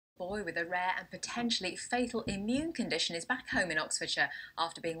boy with a rare and potentially fatal immune condition is back home in Oxfordshire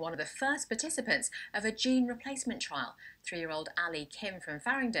after being one of the first participants of a gene replacement trial. 3-year-old Ali Kim from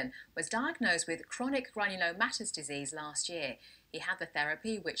Farringdon was diagnosed with chronic granulomatous disease last year. He had the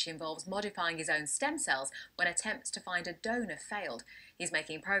therapy, which involves modifying his own stem cells, when attempts to find a donor failed. He's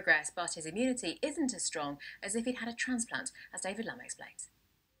making progress, but his immunity isn't as strong as if he'd had a transplant, as David Lum explains.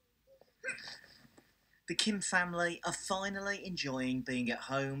 The Kim family are finally enjoying being at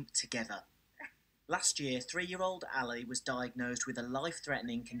home together. Last year, 3-year-old Ali was diagnosed with a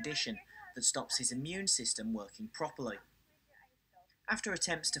life-threatening condition that stops his immune system working properly. After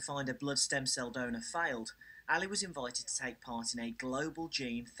attempts to find a blood stem cell donor failed, Ali was invited to take part in a global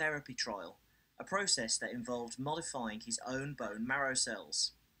gene therapy trial, a process that involved modifying his own bone marrow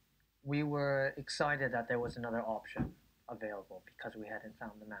cells. We were excited that there was another option available because we hadn't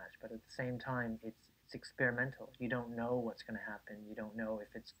found the match, but at the same time, it's experimental. You don't know what's going to happen. You don't know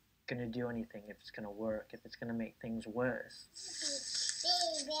if it's going to do anything, if it's going to work, if it's going to make things worse.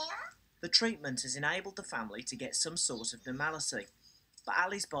 The treatment has enabled the family to get some sort of normality, but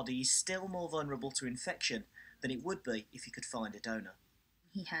Ali's body is still more vulnerable to infection than it would be if he could find a donor.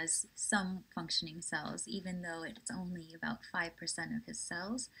 He has some functioning cells, even though it's only about 5% of his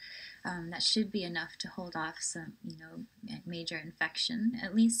cells. That should be enough to hold off some, major infection.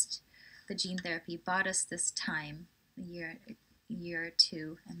 At least the gene therapy bought us this time, a year or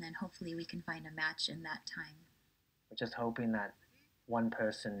two, and then hopefully we can find a match in that time. We're just hoping that one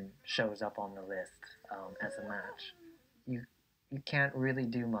person shows up on the list as a match. You can't really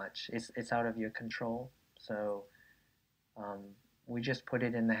do much. It's out of your control. So we just put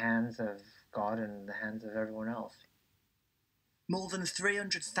it in the hands of God and the hands of everyone else. More than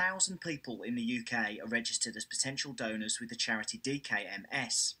 300,000 people in the UK are registered as potential donors with the charity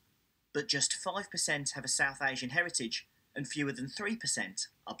DKMS. But just 5% have a South Asian heritage and fewer than 3%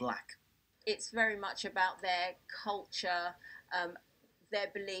 are black. It's very much about their culture, their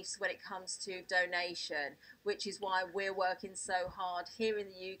beliefs when it comes to donation, which is why we're working so hard here in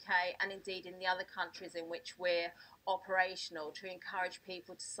the UK and indeed in the other countries in which we're operational to encourage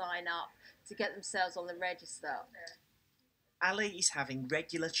people to sign up, to get themselves on the register. Ali is having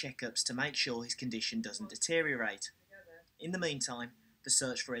regular checkups to make sure his condition doesn't deteriorate. In the meantime, the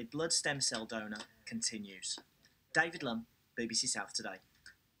search for a blood stem cell donor continues. David Lum, BBC South Today.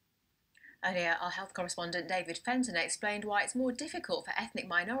 Earlier, our health correspondent David Fenton explained why it's more difficult for ethnic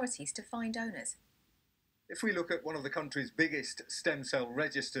minorities to find donors. If we look at one of the country's biggest stem cell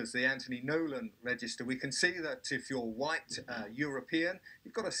registers, the Anthony Nolan register, we can see that if you're white, European,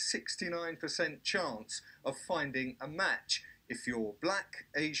 you've got a 69% chance of finding a match. If you're black,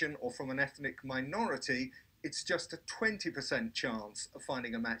 Asian or from an ethnic minority, it's just a 20% chance of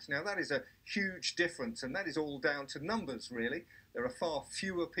finding a match. Now that is a huge difference, and that is all down to numbers really. There are far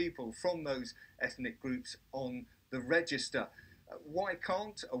fewer people from those ethnic groups on the register. Why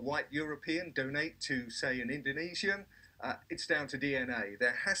can't a white European donate to, say, an Indonesian? It's down to DNA.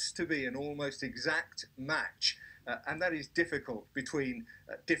 There has to be an almost exact match, and that is difficult between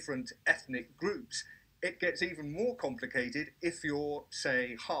different ethnic groups. It gets even more complicated if you're,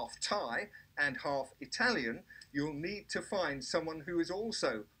 say, half Thai and half Italian. You'll need to find someone who is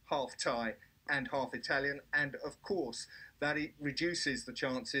also half Thai and half Italian, and of course that it reduces the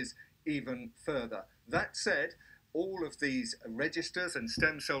chances even further. That said, all of these registers and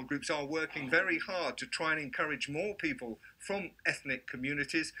stem cell groups are working very hard to try and encourage more people from ethnic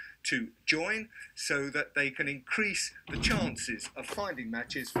communities to join so that they can increase the chances of finding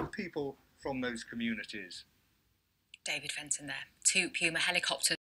matches for people from those communities. David Fenton there. 2 Puma helicopters